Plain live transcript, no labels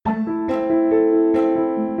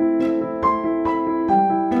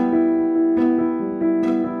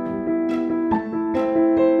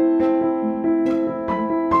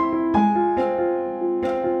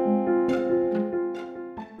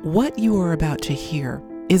about to hear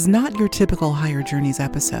is not your typical Higher Journeys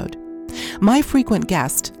episode. My frequent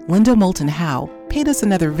guest, Linda Moulton Howe, paid us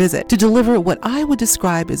another visit to deliver what I would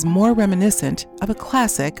describe as more reminiscent of a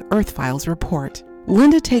classic Earth Files report.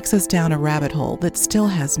 Linda takes us down a rabbit hole that still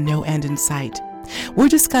has no end in sight. We're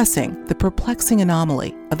discussing the perplexing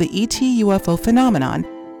anomaly of the ET UFO phenomenon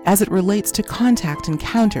as it relates to contact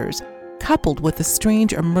encounters, coupled with the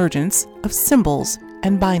strange emergence of symbols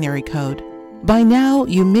and binary code. By now,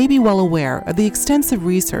 you may be well aware of the extensive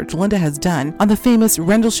research Linda has done on the famous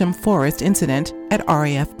Rendlesham Forest incident at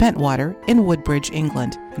RAF Bentwater in Woodbridge,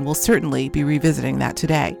 England, and we'll certainly be revisiting that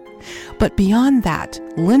today. But beyond that,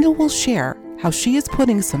 Linda will share how she is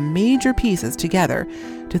putting some major pieces together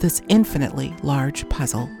to this infinitely large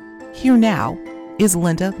puzzle. Here now is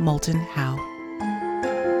Linda Moulton Howe.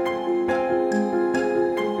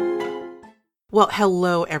 Well,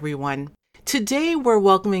 hello, everyone. Today, we're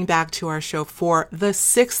welcoming back to our show for the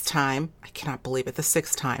sixth time, I cannot believe it, the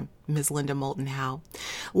sixth time, Ms. Linda Moulton Howe.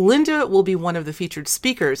 Linda will be one of the featured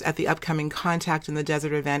speakers at the upcoming Contact in the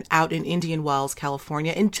Desert event out in Indian Wells,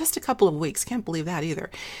 California in just a couple of weeks. Can't believe that either.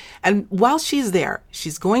 And while she's there,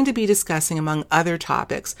 she's going to be discussing, among other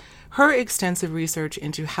topics, her extensive research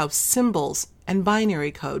into how symbols and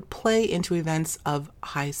binary code play into events of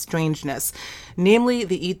high strangeness, namely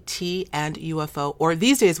the ET and UFO, or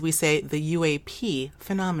these days we say the UAP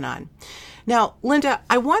phenomenon. Now, Linda,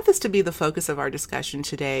 I want this to be the focus of our discussion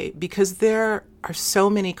today because there are so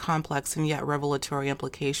many complex and yet revelatory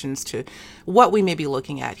implications to what we may be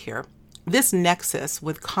looking at here. This nexus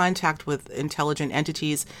with contact with intelligent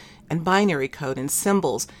entities and binary code and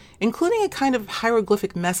symbols, including a kind of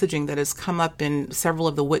hieroglyphic messaging that has come up in several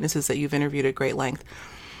of the witnesses that you've interviewed at great length.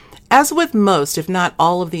 As with most, if not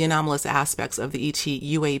all, of the anomalous aspects of the ET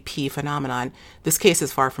UAP phenomenon, this case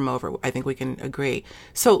is far from over. I think we can agree.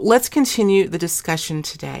 So let's continue the discussion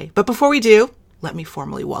today. But before we do, let me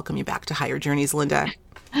formally welcome you back to Higher Journeys, Linda.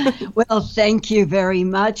 Well, thank you very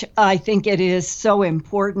much. I think it is so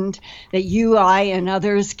important that you, I, and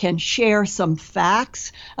others can share some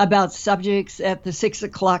facts about subjects that the 6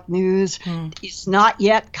 o'clock news is not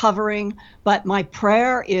yet covering. But my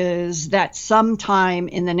prayer is that sometime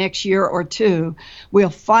in the next year or two, we're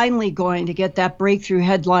finally going to get that breakthrough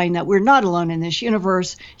headline that we're not alone in this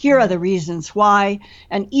universe. Here are the reasons why.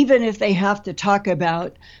 And even if they have to talk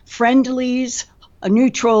about friendlies,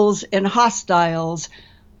 neutrals, and hostiles,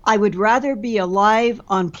 I would rather be alive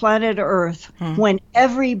on planet Earth when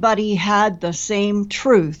everybody had the same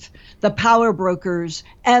truth, the power brokers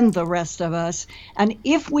and the rest of us. And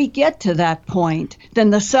if we get to that point, then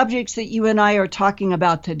the subjects that you and I are talking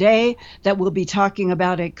about today, that we'll be talking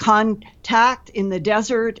about at Contact in the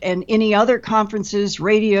Desert and any other conferences,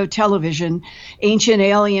 radio, television, Ancient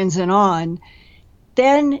Aliens and on,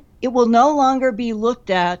 then it will no longer be looked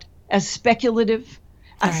at as speculative,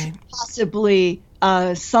 as possibly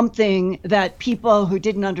something that people who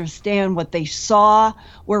didn't understand what they saw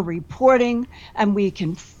were reporting, and we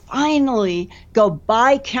can finally go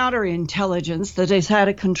by counterintelligence that has had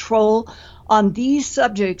a control on these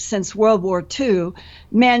subjects since World War II.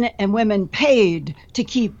 Men and women paid to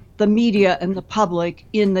keep the media and the public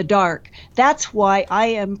in the dark. That's why I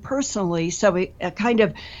am personally so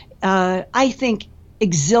I think,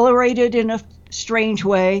 exhilarated in a strange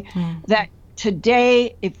way that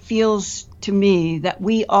today it feels to me that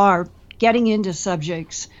we are getting into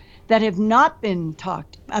subjects that have not been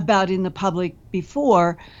talked about in the public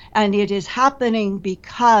before, and it is happening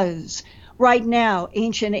because right now,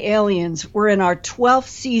 Ancient Aliens, we're in our 12th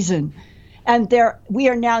season, and we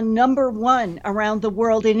are now number one around the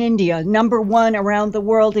world in India, number one around the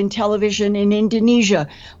world in television in Indonesia.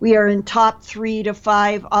 We are in top 3 to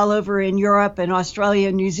 5 all over in Europe and Australia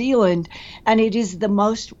and New Zealand, and it is the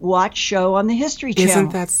most watched show on the History Channel.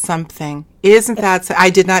 Isn't that something? I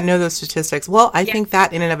did not know those statistics. Well, I think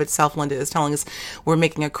that in and of itself, Linda, is telling us we're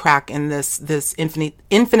making a crack in this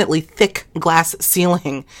infinitely thick glass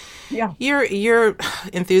ceiling. Yeah. Your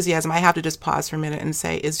enthusiasm, I have to just pause for a minute and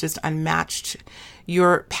say, is just unmatched.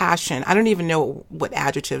 Your passion, I don't even know what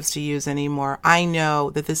adjectives to use anymore. I know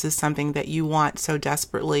that this is something that you want so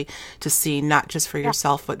desperately to see, not just for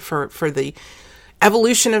yourself, but for the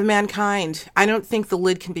evolution of mankind. I don't think the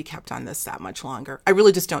lid can be kept on this that much longer. I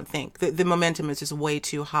really just don't think. The momentum is just way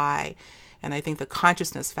too high. And I think the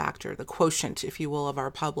consciousness factor, the quotient, if you will, of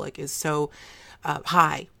our public is so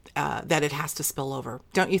high that it has to spill over.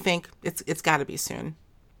 Don't you think? It's got to be soon.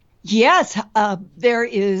 Yes, there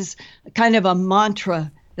is kind of a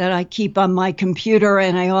mantra that I keep on my computer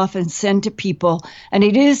and I often send to people. And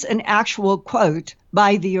it is an actual quote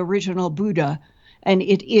by the original Buddha. And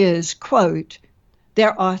it is, quote,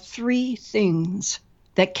 "There are 3 things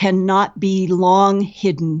that cannot be long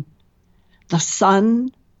hidden: the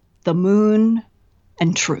sun, the moon,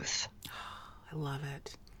 and truth. I love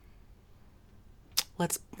it.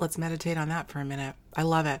 Let's meditate on that for a minute. I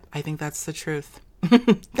love it. I think that's the truth.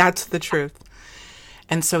 That's the truth.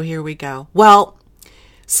 And so here we go. Well,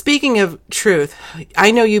 speaking of truth,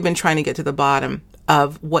 I know you've been trying to get to the bottom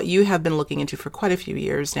of what you have been looking into for quite a few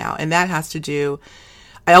years now, and that has to do,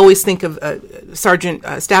 I always think of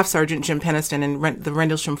Staff Sergeant Jim Penniston and the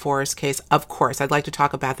Rendlesham Forest case. Of course, I'd like to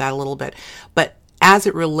talk about that a little bit, but as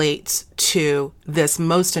it relates to this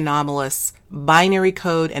most anomalous binary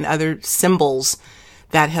code and other symbols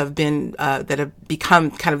that have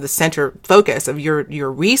become kind of the center focus of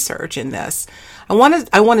your research in this, I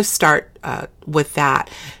want to start with that.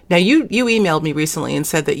 Now, you emailed me recently and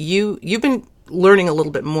said that you've been learning a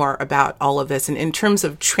little bit more about all of this, and in terms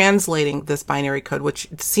of translating this binary code, which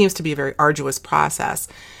seems to be a very arduous process.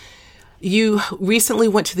 You recently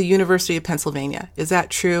went to the University of Pennsylvania. Is that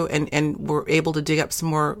true? And were able to dig up some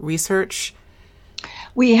more research?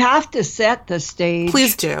 We have to set the stage.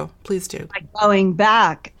 Please do. Please do. By going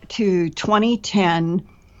back to 2010,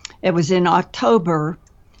 it was in October,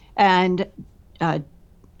 and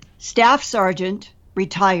Staff Sergeant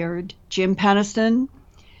retired Jim Penniston,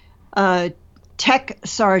 Tech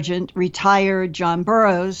Sergeant retired John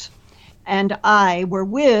Burroughs, and I were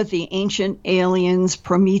with the Ancient Aliens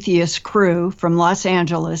Prometheus crew from Los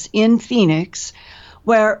Angeles in Phoenix,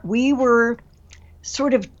 where we were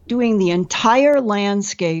sort of doing the entire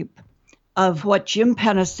landscape of what Jim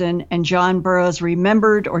Penniston and John Burroughs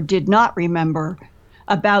remembered or did not remember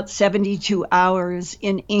about 72 hours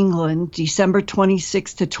in England, December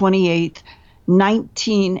 26th to 28th,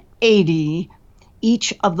 1980,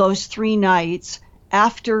 each of those 3 nights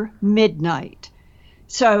after midnight.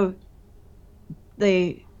 So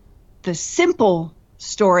the simple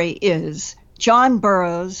story is John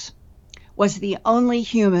Burroughs was the only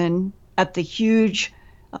human at the huge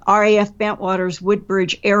RAF Bentwaters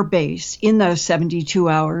Woodbridge Air Base in those 72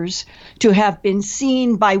 hours to have been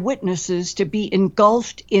seen by witnesses to be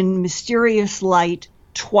engulfed in mysterious light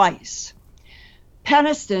twice.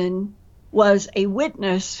 Penniston was a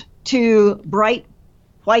witness to bright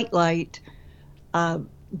white light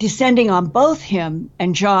descending on both him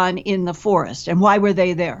and John in the forest. And why were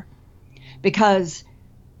they there? Because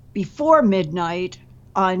before midnight,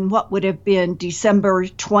 on what would have been December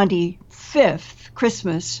 25th,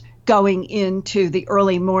 Christmas, going into the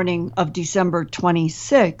early morning of December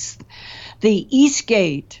 26th, the East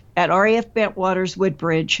Gate at RAF Bentwaters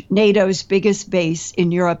Woodbridge, NATO's biggest base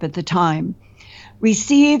in Europe at the time,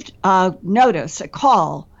 received a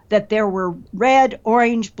call that there were red,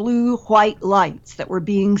 orange, blue, white lights that were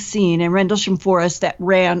being seen in Rendlesham Forest that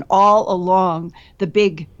ran all along the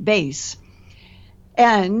big base.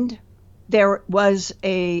 And there was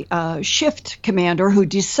a shift commander who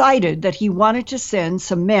decided that he wanted to send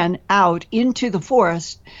some men out into the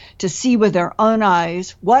forest to see with their own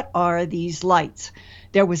eyes, what are these lights?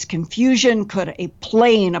 There was confusion. Could a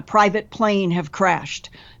private plane have crashed?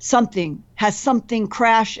 Has something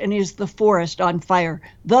crashed, and is the forest on fire?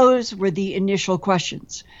 Those were the initial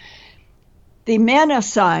questions. The men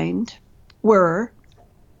assigned were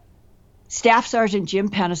Staff Sergeant Jim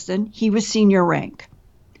Penniston. He was senior rank.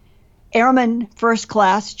 Airman First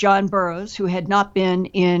Class John Burroughs, who had not been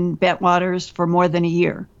in Bentwaters for more than a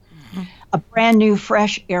year. Mm-hmm. A brand new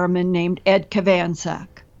fresh airman named Ed Kvansak.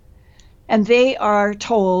 And they are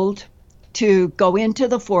told to go into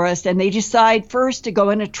the forest, and they decide first to go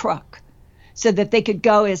in a truck so that they could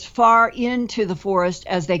go as far into the forest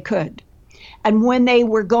as they could. And when they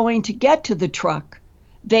were going to get to the truck,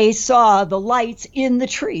 they saw the lights in the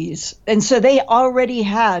trees. And so they already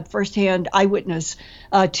had firsthand eyewitness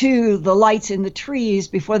to the lights in the trees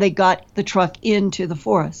before they got the truck into the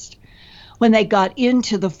forest. When they got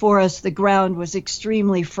into the forest, the ground was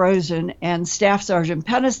extremely frozen, and Staff Sergeant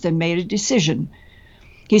Penniston made a decision.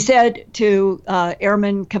 He said to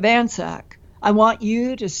Airman Kvansak, I want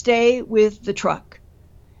you to stay with the truck.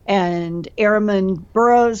 And Airman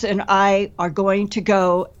Burroughs and I are going to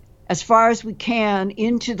go as far as we can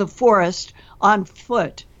into the forest on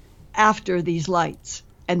foot after these lights.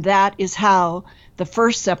 And that is how the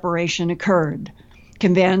first separation occurred.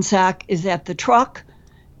 Kvansak is at the truck,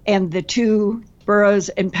 and the two, Burroughs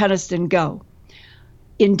and Penniston, go.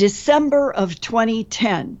 In December of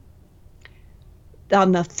 2010,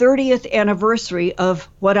 on the 30th anniversary of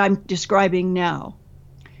what I'm describing now,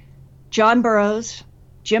 John Burroughs,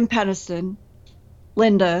 Jim Penniston,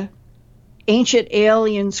 Linda, Ancient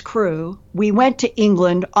Aliens crew, we went to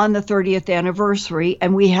England on the 30th anniversary,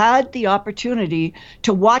 and we had the opportunity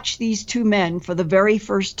to watch these two men for the very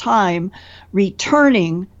first time,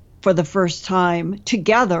 returning for the first time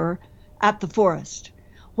together at the forest.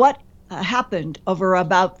 What happened over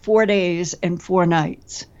about 4 days and 4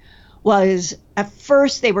 nights was, at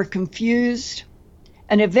first they were confused,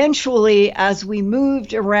 and eventually, as we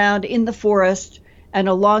moved around in the forest and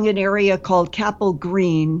along an area called Capel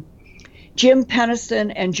Green, Jim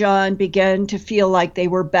Penniston and John began to feel like they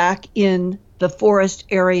were back in the forest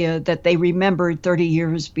area that they remembered 30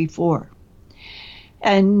 years before.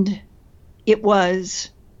 And it was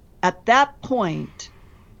at that point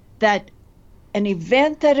that an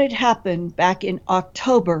event that had happened back in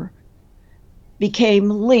October became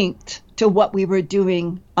linked to what we were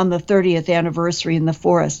doing on the 30th anniversary in the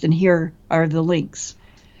forest. And here are the links.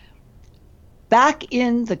 Back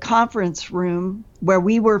in the conference room where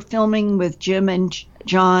we were filming with Jim and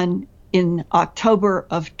John in October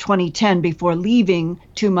of 2010 before leaving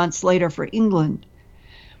 2 months later for England,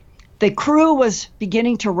 the crew was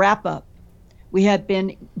beginning to wrap up. We had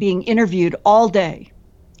been being interviewed all day.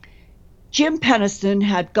 Jim Penniston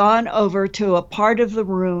had gone over to a part of the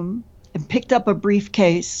room and picked up a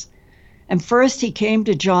briefcase. And first he came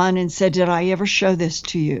to John and said, "Did I ever show this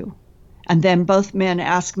to you?" And then both men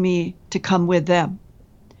asked me to come with them.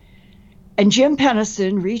 And Jim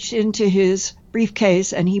Penniston reached into his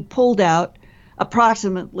briefcase and he pulled out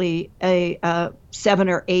approximately a 7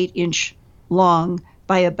 or 8 inch long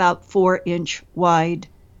by about 4 inch wide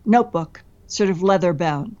notebook, sort of leather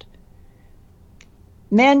bound.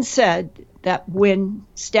 Men said that when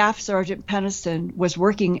Staff Sergeant Penniston was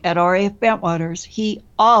working at RAF Bentwaters, he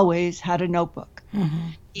always had a notebook. Mm-hmm.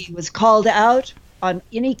 He was called out on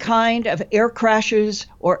any kind of air crashes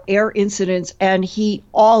or air incidents, and he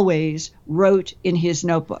always wrote in his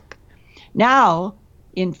notebook. Now,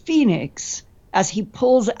 in Phoenix, as he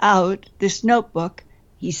pulls out this notebook,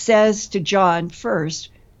 he says to John first,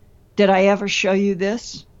 "Did I ever show you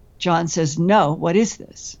this?" John says, "No, what is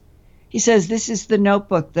this?" He says, "This is the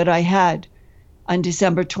notebook that I had on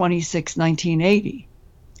December 26, 1980.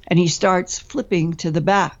 And he starts flipping to the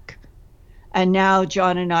back. And now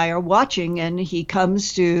John and I are watching, and he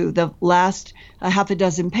comes to the last half a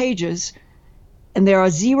dozen pages, and there are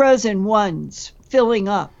zeros and ones filling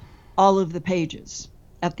up all of the pages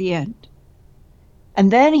at the end.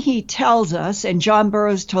 And then he tells us, and John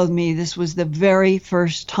Burroughs told me this was the very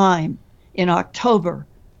first time in October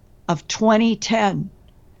of 2010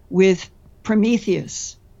 with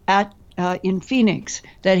Prometheus in Phoenix,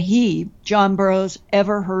 that he, John Burroughs,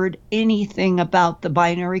 ever heard anything about the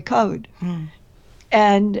binary code.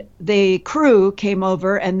 And the crew came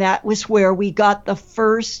over, and that was where we got the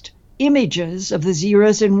first images of the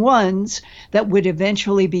zeros and ones that would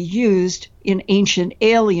eventually be used in Ancient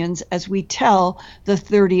Aliens as we tell the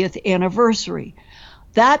 30th anniversary.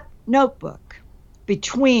 That notebook,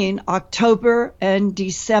 between October and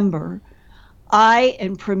December, I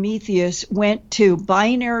and Prometheus went to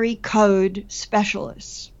binary code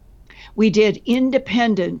specialists. We did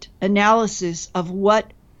independent analysis of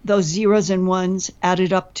what those zeros and ones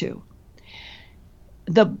added up to.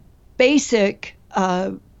 The basic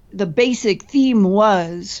theme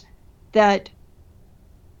was that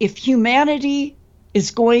if humanity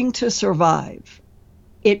is going to survive,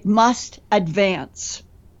 it must advance.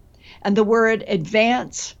 And the word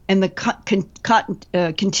advance and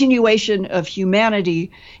the continuation of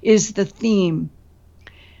humanity is the theme.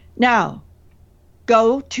 Now,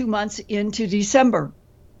 go 2 months into December,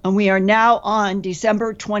 and we are now on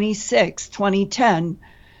December 26, 2010.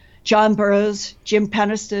 John Burroughs, Jim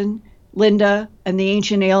Penniston, Linda, and the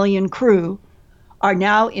Ancient Alien crew are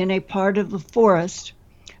now in a part of the forest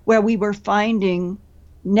where we were finding,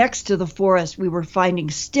 next to the forest, we were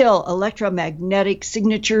finding still electromagnetic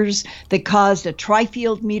signatures that caused a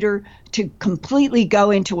trifield meter to completely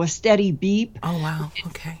go into a steady beep. Oh, wow.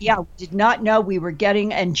 Okay. Yeah, we did not know we were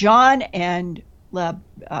getting, and John and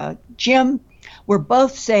Jim were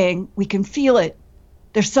both saying, we can feel it.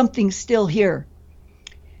 There's something still here.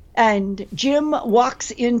 And Jim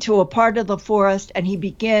walks into a part of the forest and he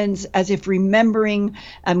begins as if remembering,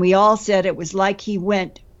 and we all said it was like he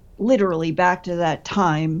went literally back to that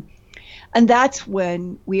time. And that's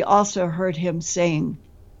when we also heard him saying,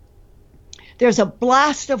 there's a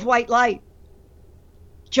blast of white light.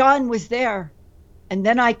 John was there, and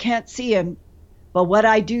then I can't see him. But what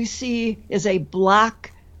I do see is a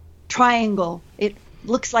black triangle. It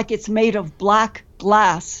looks like it's made of black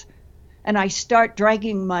glass. And I start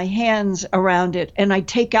dragging my hands around it, and I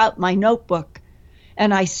take out my notebook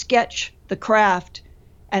and I sketch the craft.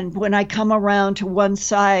 And when I come around to one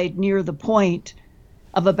side near the point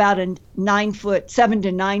of about a 7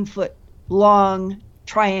 to 9 foot long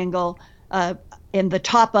triangle, and the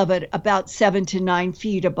top of it about 7 to 9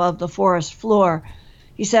 feet above the forest floor,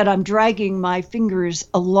 he said, I'm dragging my fingers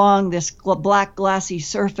along this black glassy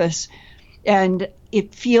surface, and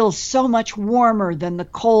it feels so much warmer than the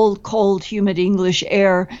cold, cold, humid English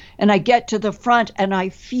air. And I get to the front and I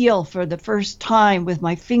feel for the first time with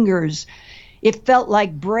my fingers, it felt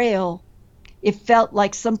like Braille. It felt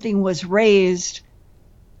like something was raised.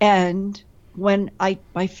 And when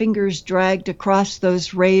my fingers dragged across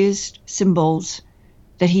those raised symbols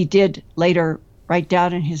that he did later write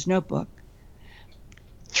down in his notebook,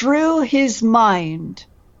 through his mind,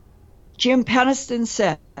 Jim Penniston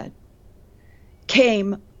said,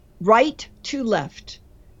 came right to left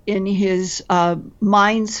in his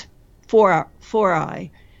mind's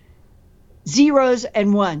four-eye, zeros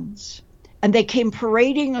and ones. And they came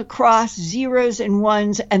parading across zeros and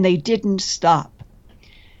ones, and they didn't stop.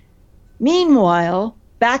 Meanwhile,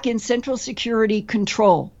 back in Central Security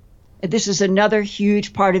Control, and this is another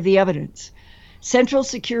huge part of the evidence, Central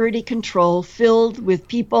Security Control filled with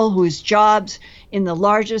people whose jobs in the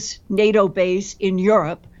largest NATO base in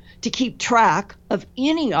Europe to keep track of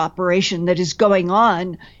any operation that is going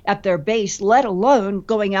on at their base, let alone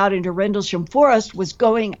going out into Rendlesham Forest, was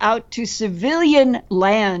going out to civilian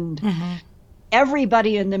land. Mm-hmm.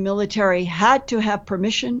 Everybody in the military had to have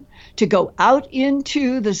permission to go out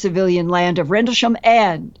into the civilian land of Rendlesham,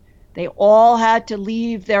 and they all had to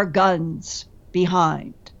leave their guns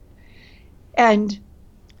behind. And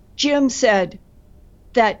Jim said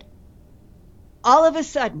that all of a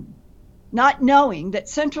sudden, not knowing that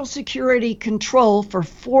Central Security Control for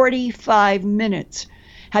 45 minutes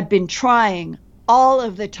had been trying all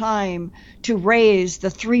of the time to raise the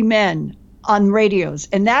three men on radios,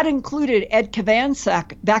 and that included Ed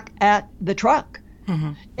Kovansak back at the truck.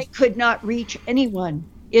 Mm-hmm. They could not reach anyone.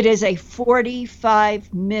 It is a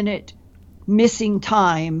 45-minute missing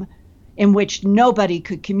time in which nobody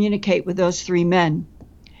could communicate with those three men.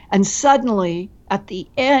 And suddenly, at the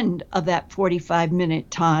end of that 45-minute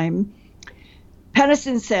time,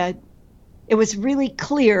 Penniston said it was really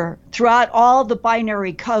clear throughout all the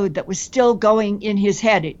binary code that was still going in his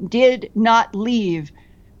head. It did not leave,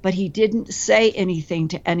 but he didn't say anything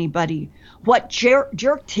to anybody. What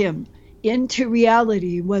jerked him into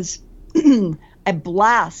reality was a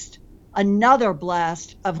blast, another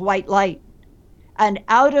blast of white light. And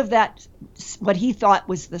out of that, what he thought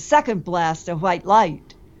was the second blast of white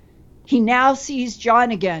light, he now sees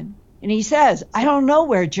John again. And he says, I don't know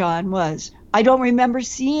where John was. I don't remember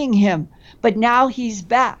seeing him, but now he's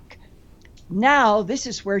back. Now this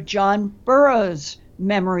is where John Burroughs'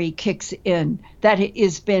 memory kicks in, that it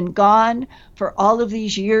has been gone for all of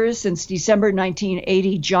these years. Since December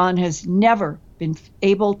 1980, John has never been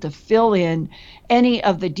able to fill in any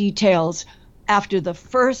of the details after the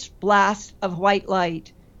first blast of white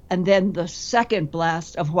light and then the second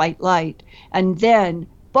blast of white light. And then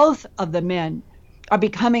both of the men are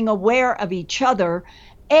becoming aware of each other,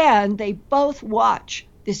 and they both watch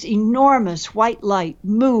this enormous white light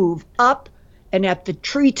move up and at the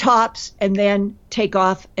treetops and then take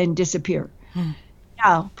off and disappear.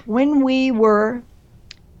 Now, when we were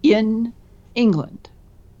in England,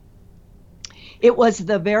 it was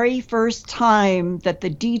the very first time that the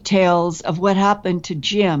details of what happened to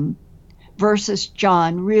Jim versus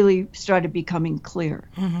John really started becoming clear.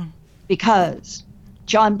 Mm-hmm. Because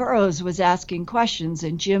John Burroughs was asking questions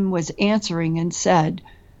and Jim was answering and said,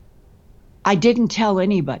 I didn't tell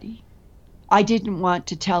anybody. I didn't want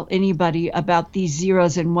to tell anybody about these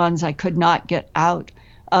zeros and ones I could not get out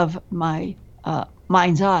of my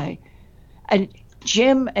mind's eye. And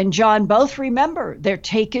Jim and John both remember they're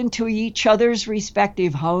taken to each other's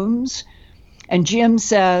respective homes. And Jim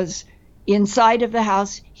says inside of the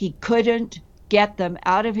house, he couldn't get them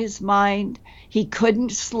out of his mind. He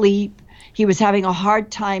couldn't sleep. He was having a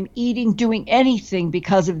hard time eating, doing anything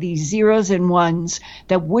because of these zeros and ones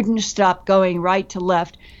that wouldn't stop going right to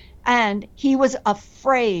left. And he was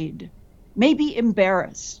afraid, maybe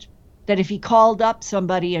embarrassed, that if he called up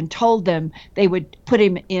somebody and told them, they would put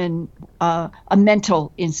him in a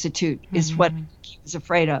mental institute, is what he was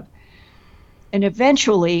afraid of. And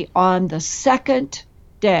eventually, on the second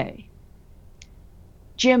day,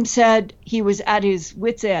 Jim said he was at his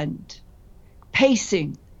wit's end,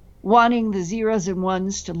 pacing, wanting the zeros and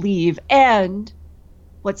ones to leave, and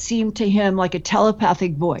what seemed to him like a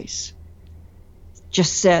telepathic voice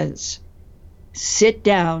just says, sit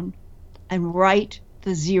down and write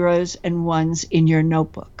the zeros and ones in your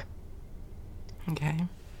notebook. Okay.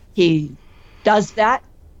 He does that,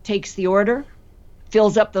 takes the order,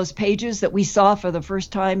 fills up those pages that we saw for the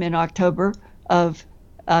first time in October of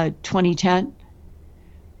 2010.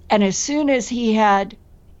 And as soon as he had,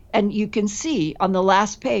 and you can see on the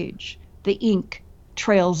last page, the ink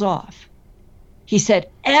trails off. He said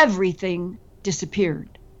everything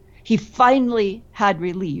disappeared. He finally had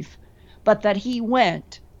relief, but that he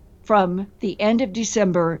went from the end of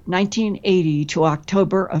December 1980 to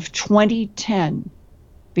October of 2010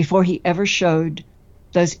 before he ever showed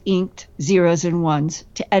those inked zeros and ones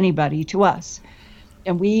to anybody, to us.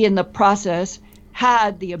 And we, in the process,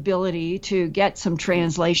 had the ability to get some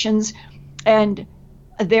translations, and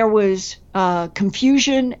there was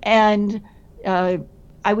confusion and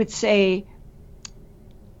I would say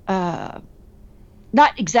not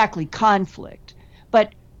exactly conflict,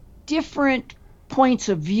 but different points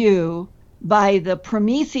of view by the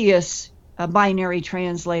Prometheus binary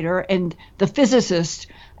translator and the physicist,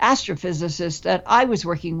 astrophysicist that I was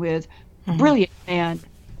working with, brilliant man.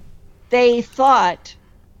 They thought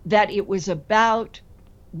that it was about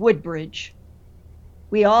Woodbridge.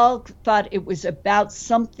 We all thought it was about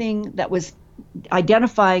something that was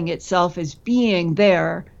identifying itself as being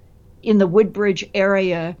there in the Woodbridge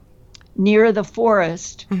area near the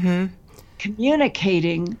forest,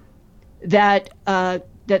 communicating that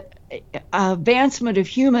that advancement of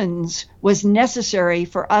humans was necessary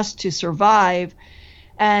for us to survive.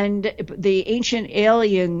 And the ancient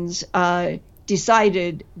aliens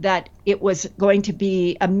decided that it was going to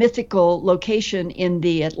be a mythical location in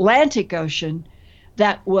the Atlantic Ocean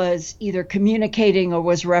that was either communicating or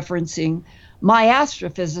was referencing. My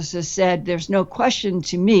astrophysicist said, there's no question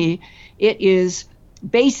to me, it is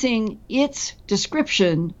basing its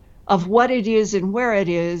description of what it is and where it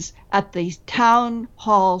is at the town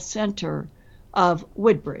hall center of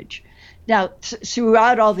Woodbridge. Now,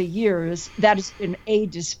 throughout all the years, that has been a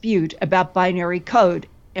dispute about binary code,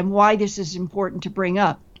 and why this is important to bring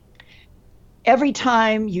up. Every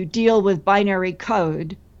time you deal with binary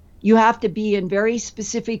code, you have to be in very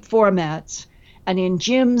specific formats. And in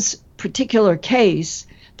Jim's particular case,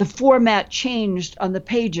 the format changed on the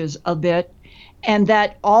pages a bit, and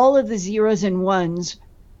that all of the zeros and ones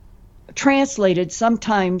translated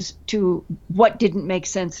sometimes to what didn't make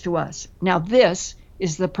sense to us. Now, this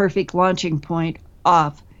is the perfect launching point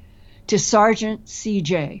off to Sergeant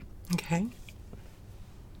CJ. Okay.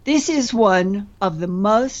 This is one of the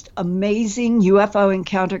most amazing UFO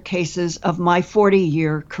encounter cases of my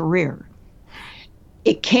 40-year career.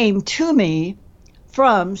 It came to me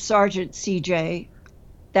from Sergeant CJ.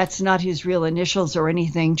 That's not his real initials or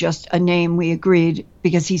anything, just a name we agreed,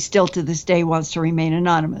 because he still to this day wants to remain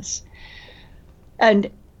anonymous. And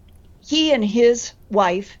he and his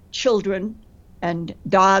wife, children, and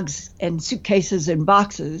dogs and suitcases and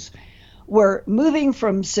boxes were moving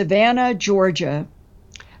from Savannah, Georgia,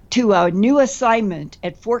 to a new assignment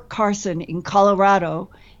at Fort Carson in Colorado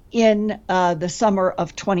in the summer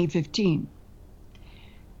of 2015.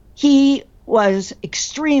 He was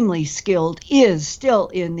extremely skilled, is still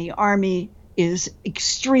in the Army, is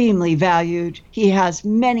extremely valued. He has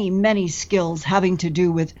many, many skills having to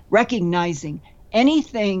do with recognizing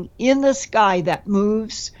anything in the sky that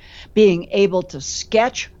moves, being able to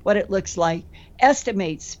sketch what it looks like,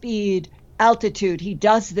 estimate speed, altitude. He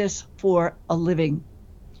does this for a living.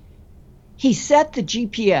 He set the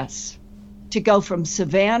GPS to go from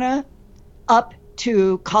Savannah up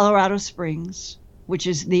to Colorado Springs, which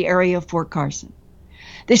is the area of Fort Carson.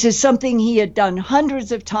 This is something he had done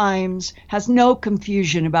hundreds of times, has no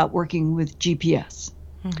confusion about working with GPS.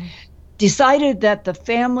 Decided that the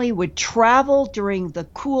family would travel during the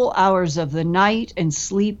cool hours of the night and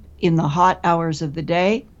sleep in the hot hours of the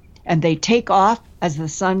day, and they take off as the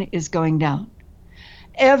sun is going down.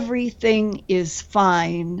 Everything is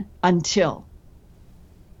fine until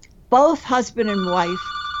both husband and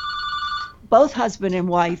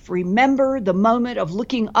wife remember the moment of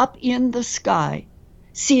looking up in the sky,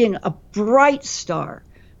 seeing a bright star,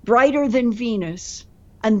 brighter than Venus,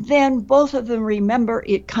 and then both of them remember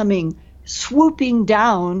it coming, swooping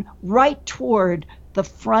down right toward the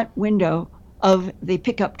front window of the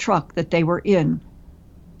pickup truck that they were in.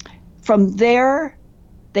 From there,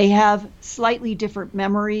 they have slightly different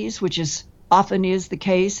memories, which often is the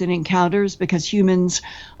case in encounters because humans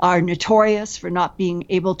are notorious for not being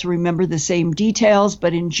able to remember the same details.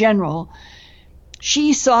 But in general,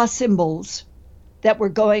 she saw symbols that were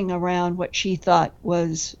going around what she thought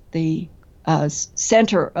was the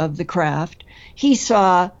center of the craft. He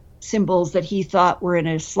saw symbols that he thought were in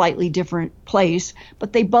a slightly different place,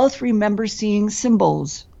 but they both remember seeing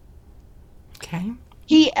symbols. Okay.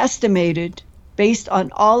 He estimated, based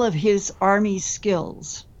on all of his Army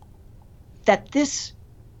skills, that this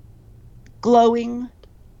glowing,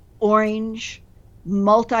 orange,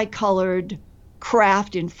 multicolored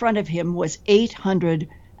craft in front of him was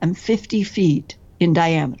 850 feet in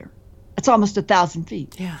diameter. That's almost 1,000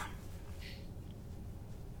 feet. Yeah.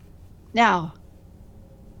 Now,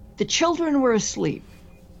 the children were asleep.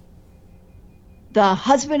 The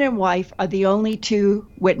husband and wife are the only two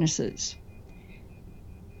witnesses.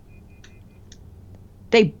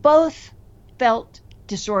 They both felt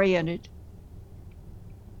disoriented.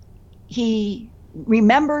 He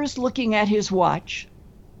remembers looking at his watch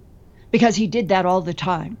because he did that all the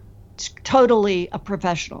time. It's totally a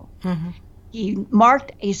professional. Mm-hmm. He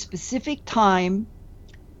marked a specific time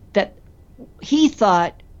that he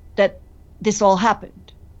thought that this all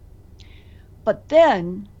happened. But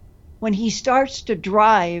then when he starts to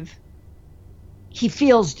drive, he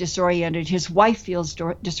feels disoriented. His wife feels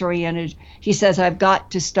disoriented. He says, I've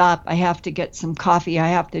got to stop. I have to get some coffee. I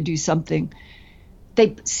have to do something.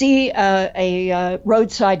 They see a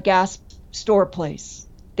roadside gas store place.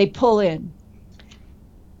 They pull in.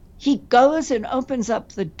 He goes and opens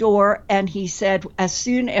up the door, and he said, as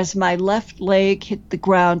soon as my left leg hit the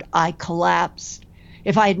ground, I collapsed.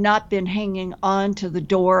 If I had not been hanging on to the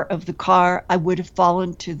door of the car, I would have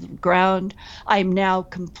fallen to the ground. I am now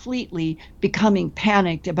completely becoming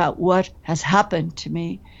panicked about what has happened to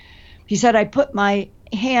me. He said, I put my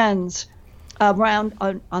hands around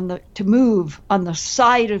to move on the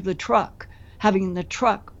side of the truck, having the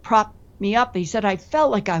truck prop me up. He said, I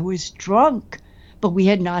felt like I was drunk, but we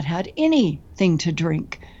had not had anything to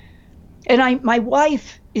drink. And my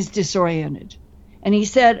wife is disoriented. And he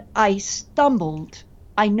said, I stumbled.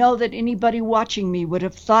 I know that anybody watching me would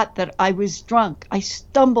have thought that I was drunk. I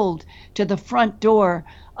stumbled to the front door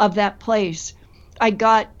of that place. I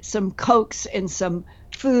got some Cokes and some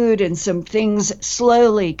food and some things,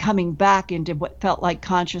 slowly coming back into what felt like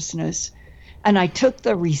consciousness. And I took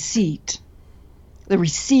the receipt. The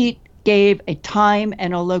receipt gave a time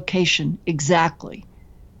and a location exactly.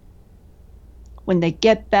 When they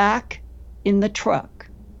get back in the truck,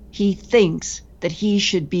 he thinks that he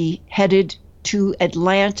should be headed to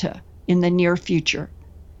Atlanta in the near future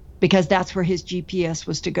because that's where his GPS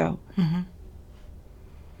was to go. Mm-hmm.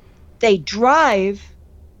 They drive,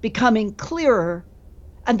 becoming clearer,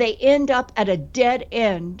 and they end up at a dead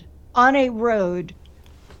end on a road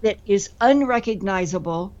that is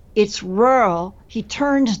unrecognizable. It's rural. He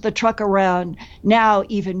turns the truck around, now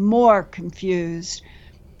even more confused,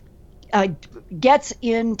 gets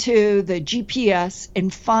into the GPS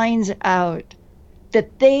and finds out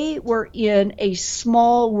that they were in a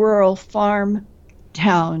small rural farm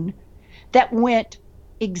town that went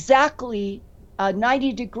exactly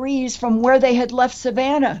 90 degrees from where they had left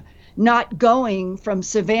Savannah, not going from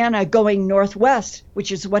Savannah, going northwest,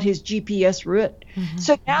 which is what his GPS route. Mm-hmm.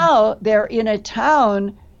 So now they're in a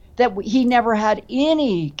town that he never had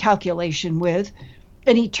any calculation with,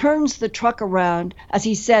 and he turns the truck around, as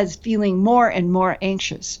he says, feeling more and more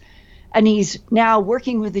anxious. And he's now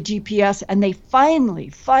working with the GPS, and they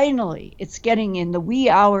finally, it's getting in the wee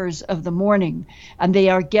hours of the morning, and they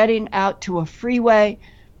are getting out to a freeway.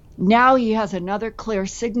 Now he has another clear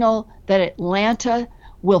signal that Atlanta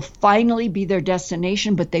will finally be their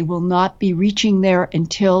destination, but they will not be reaching there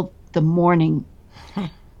until the morning.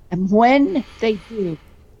 And when they do,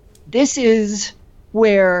 this is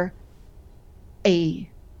where a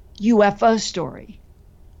UFO story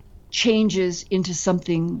changes into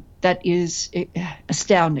something that is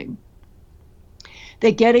astounding.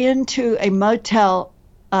 They get into a motel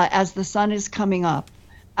as the sun is coming up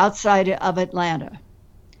outside of Atlanta.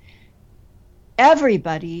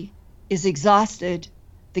 Everybody is exhausted.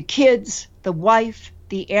 The kids, the wife,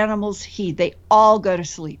 the animals, they all go to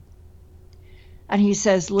sleep. And he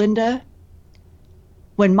says, Linda,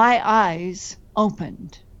 when my eyes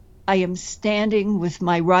opened, I am standing with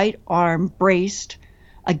my right arm braced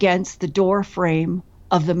against the door frame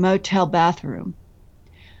of the motel bathroom.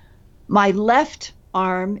 My left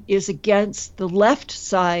arm is against the left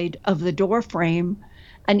side of the door frame,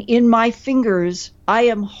 and in my fingers, I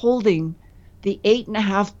am holding the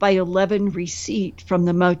 8.5 by 11 receipt from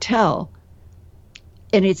the motel,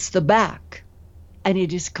 and it's the back, and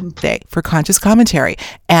it is complete. For Conscious Commentary.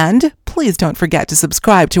 And please don't forget to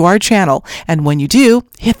subscribe to our channel. And when you do,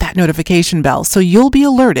 hit that notification bell so you'll be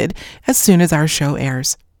alerted as soon as our show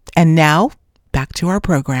airs. And now, back to our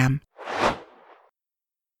program.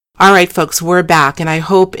 All right, folks, we're back. And I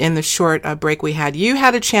hope in the short break we had, you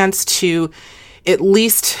had a chance to at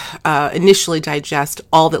least initially digest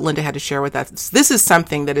all that Linda had to share with us. This is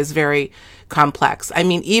something that is very complex. I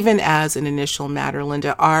mean, even as an initial matter,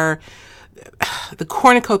 Linda, our the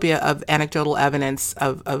cornucopia of anecdotal evidence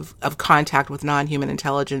of contact with non-human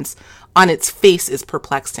intelligence on its face is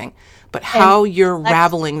perplexing. But how you're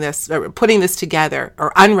raveling this, or putting this together,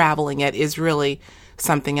 or unraveling it is really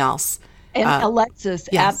something else. And Alexis,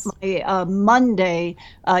 yes. at my Monday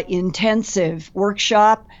intensive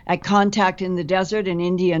workshop at Contact in the Desert in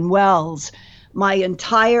Indian Wells, my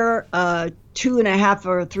entire 2.5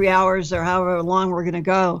 or 3 hours or however long we're going to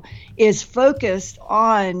go is focused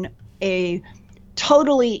on a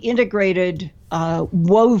totally integrated,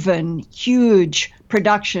 woven, huge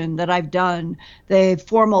production that I've done. The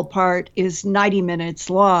formal part is 90 minutes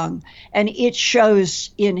long, and it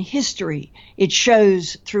shows in history. It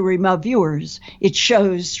shows through remote viewers. It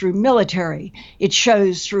shows through military. It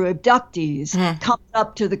shows through abductees, coming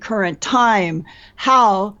up to the current time,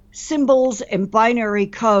 how symbols and binary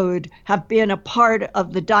code have been a part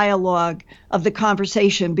of the dialogue, of the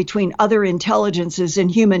conversation between other intelligences and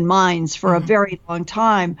human minds for a very long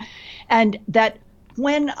time. And that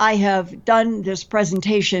when I have done this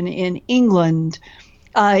presentation in England,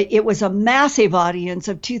 it was a massive audience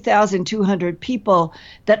of 2,200 people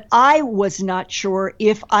that I was not sure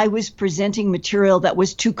if I was presenting material that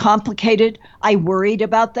was too complicated. I worried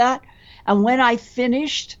about that. And when I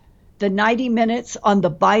finished the 90 minutes on the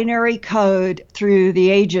binary code through the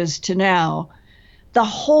ages to now, the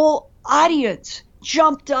whole audience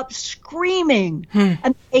jumped up screaming,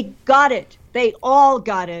 and they got it. They all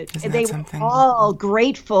got it. They were all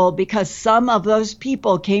grateful because some of those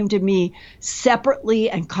people came to me separately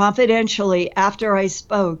and confidentially after I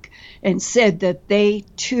spoke and said that they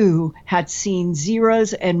too had seen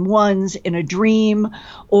zeros and ones in a dream,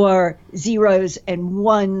 or zeros and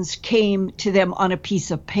ones came to them on a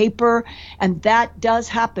piece of paper. And that does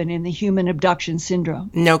happen in the human abduction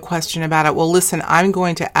syndrome. No question about it. Well, listen, I'm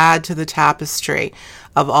going to add to the tapestry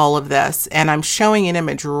of all of this, and I'm showing an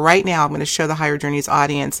image right now. I'm going to show the Higher Journeys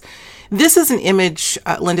audience. This is an image,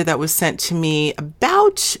 Linda, that was sent to me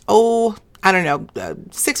about, 6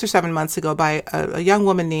 or 7 months ago by a young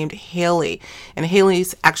woman named Haley. And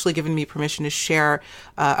Haley's actually given me permission to share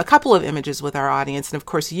a couple of images with our audience. And of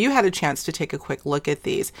course, you had a chance to take a quick look at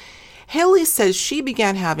these. Haley says she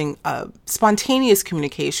began having spontaneous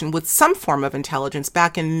communication with some form of intelligence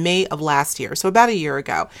back in May of last year, so about a year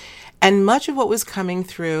ago. And much of what was coming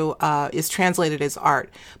through is translated as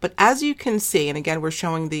art. But as you can see, and again, we're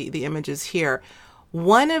showing the images here,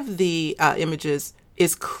 one of the images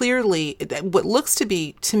is clearly what looks to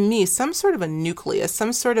be, to me, some sort of a nucleus,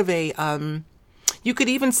 some sort of a, you could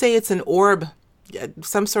even say it's an orb,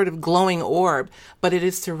 some sort of glowing orb, but it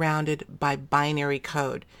is surrounded by binary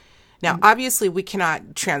code. Now, obviously, we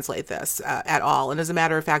cannot translate this at all. And as a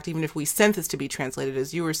matter of fact, even if we sent this to be translated,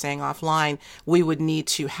 as you were saying offline, we would need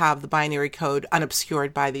to have the binary code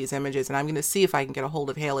unobscured by these images. And I'm going to see if I can get a hold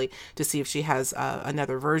of Haley to see if she has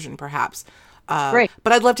another version, perhaps. Great.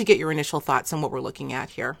 But I'd love to get your initial thoughts on what we're looking at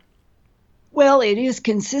here. Well, it is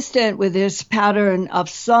consistent with this pattern of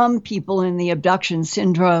some people in the abduction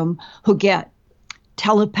syndrome who get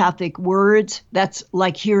telepathic words. That's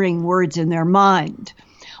like hearing words in their mind.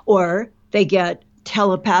 Or they get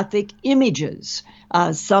telepathic images.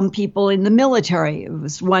 Some people in the military. It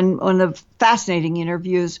was one of the fascinating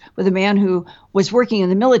interviews with a man who was working in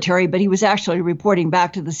the military, but he was actually reporting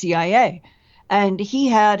back to the CIA. And he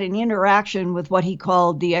had an interaction with what he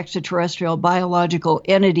called the extraterrestrial biological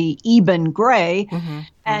entity, Eben Gray.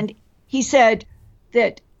 And he said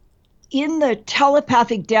that in the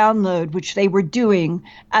telepathic download, which they were doing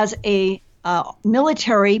as a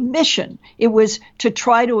military mission, it was to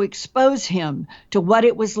try to expose him to what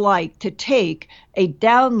it was like to take a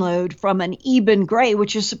download from an Eben Gray,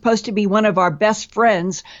 which is supposed to be one of our best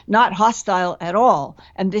friends, not hostile at all.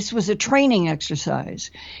 And this was a training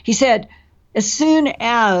exercise. He said, as soon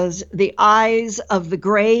as the eyes of the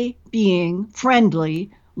Gray being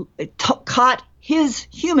friendly caught his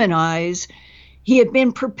human eyes, he had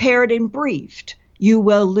been prepared and briefed. You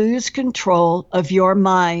will lose control of your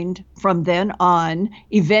mind from then on.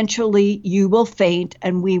 Eventually, you will faint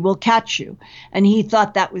and we will catch you. And he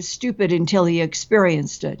thought that was stupid until he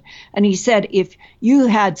experienced it. And he said, if you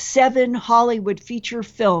had 7 Hollywood feature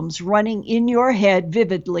films running in your head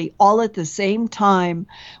vividly all at the same time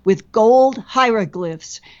with gold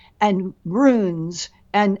hieroglyphs and runes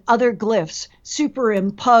and other glyphs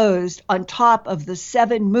superimposed on top of the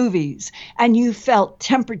 7 movies, and you felt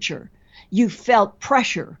temperature, you felt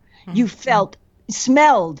pressure, you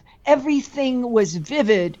smelled, everything was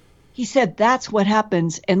vivid. He said, that's what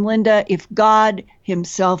happens. And Linda, if God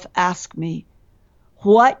himself asked me,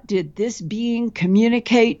 what did this being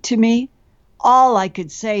communicate to me? all I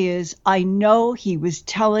could say is, I know he was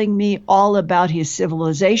telling me all about his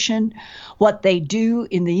civilization, what they do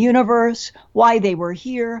in the universe, why they were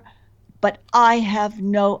here, but I have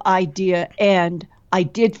no idea. And I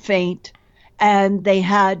did faint, and they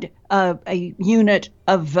had a unit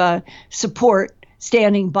of support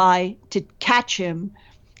standing by to catch him.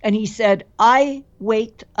 And he said, I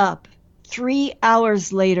waked up 3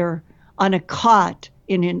 hours later on a cot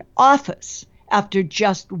in an office after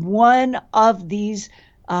just one of these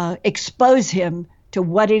expose him to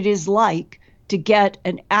what it is like to get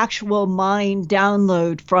an actual mind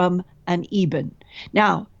download from an Eben.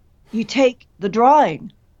 Now, you take the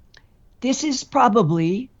drawing. This is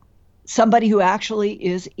probably somebody who actually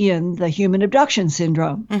is in the human abduction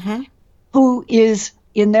syndrome, who is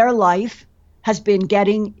in their life, has been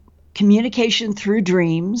getting communication through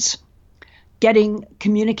dreams, getting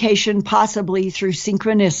communication possibly through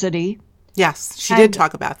synchronicity. Yes, she did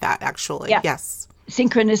talk about that, actually. Yeah. Yes.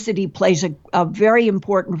 Synchronicity plays a very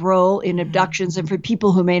important role in abductions. And for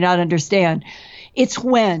people who may not understand, it's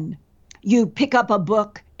when you pick up a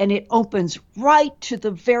book and it opens right to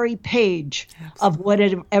the very page of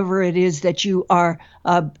whatever it is that you are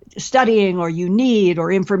studying or you need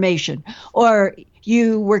or information. Or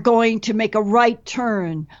you were going to make a right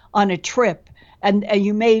turn on a trip and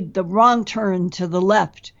you made the wrong turn to the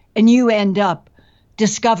left and you end up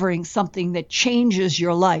discovering something that changes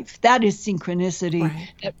your life. That is synchronicity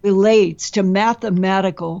that relates to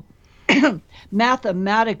mathematical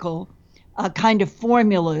kind of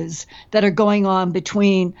formulas that are going on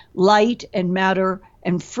between light and matter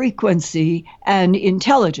and frequency and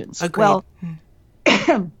intelligence. Agreed. Well,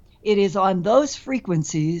 it is on those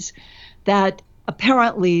frequencies that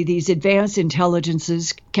apparently these advanced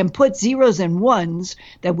intelligences can put zeros and ones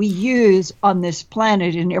that we use on this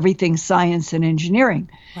planet in everything science and engineering.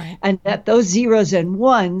 Right. And that those zeros and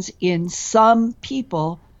ones in some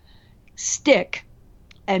people stick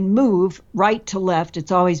and move right to left.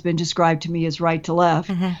 It's always been described to me as right to left.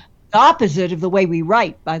 The opposite of the way we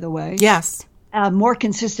write, by the way. Yes. More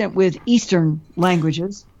consistent with Eastern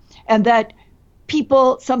languages. And that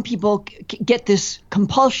some people get this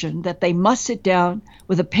compulsion that they must sit down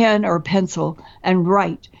with a pen or a pencil and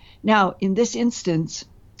write. Now, in this instance,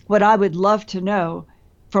 what I would love to know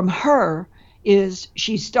from her is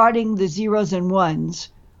she's starting the zeros and ones.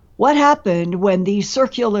 What happened when these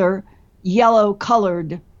circular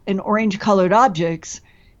yellow-colored and orange-colored objects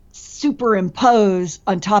superimpose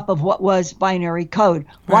on top of what was binary code?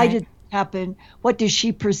 Why did it happen? What does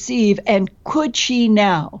she perceive? And could she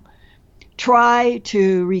now try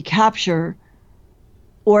to recapture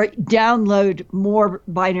or download more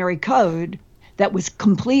binary code that was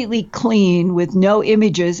completely clean with no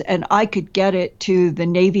images, and I could get it to the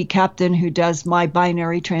Navy captain who does my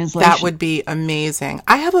binary translation? That would be amazing.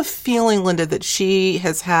 I have a feeling, Linda, that she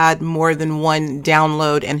has had more than one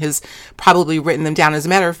download and has probably written them down. As a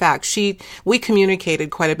matter of fact, we communicated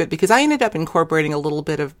quite a bit because I ended up incorporating a little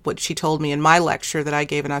bit of what she told me in my lecture that I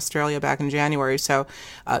gave in Australia back in January. So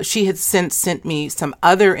she had since sent me some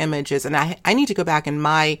other images, and I need to go back in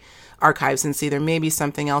my archives and see there may be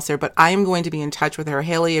something else there, but I am going to be in touch with her.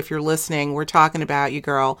 Haley, if you're listening, we're talking about you,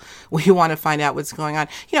 girl. We want to find out what's going on.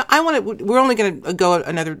 We're only going to go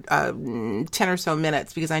another 10 or so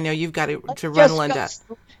minutes because I know you've got to run, Linda.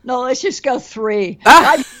 Let's just go 3.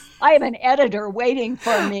 I am an editor waiting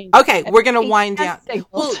for me. Okay, we're going to wind down.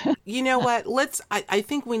 Well, you know what? I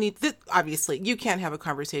think we need this. Obviously, you can't have a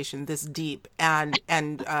conversation this deep and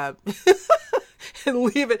and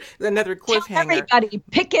leave it another cliffhanger. Tell everybody,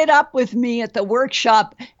 pick it up with me at the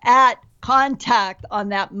workshop at Contact on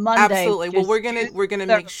that Monday. Absolutely. Well, we're gonna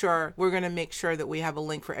make sure that we have a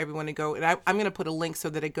link for everyone to go, and I'm gonna put a link so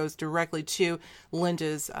that it goes directly to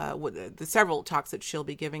Linda's the several talks that she'll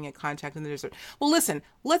be giving at Contact in the Desert. Well, listen,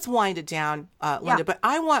 let's wind it down, Linda. Yeah. But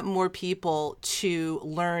I want more people to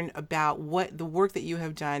learn about what the work that you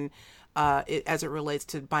have done. As it relates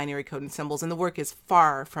to binary code and symbols, and the work is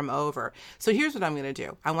far from over. So here's what I'm going to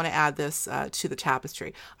do. I want to add this to the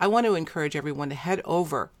tapestry. I want to encourage everyone to head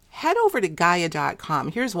over to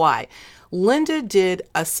Gaia.com. Here's why. Linda did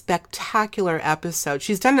a spectacular episode.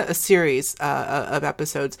 She's done a series of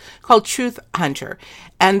episodes called Truth Hunter.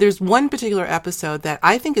 And there's one particular episode that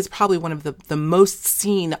I think is probably one of the most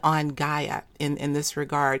seen on Gaia in this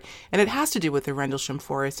regard. And it has to do with the Rendlesham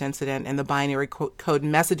Forest incident and the binary code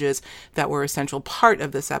messages that were a central part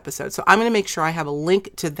of this episode. So I'm going to make sure I have a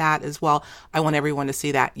link to that as well. I want everyone to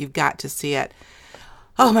see that. You've got to see it.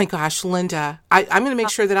 Oh my gosh, Linda, I'm going to make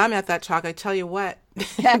sure that I'm at that talk. I tell you what,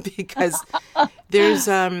 because there's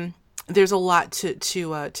a lot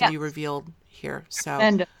to be revealed here. So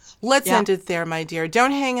Let's Yeah. end it there, my dear.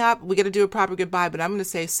 Don't hang up. We got to do a proper goodbye, but I'm going to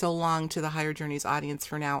say so long to the Higher Journeys audience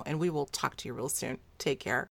for now, and we will talk to you real soon. Take care.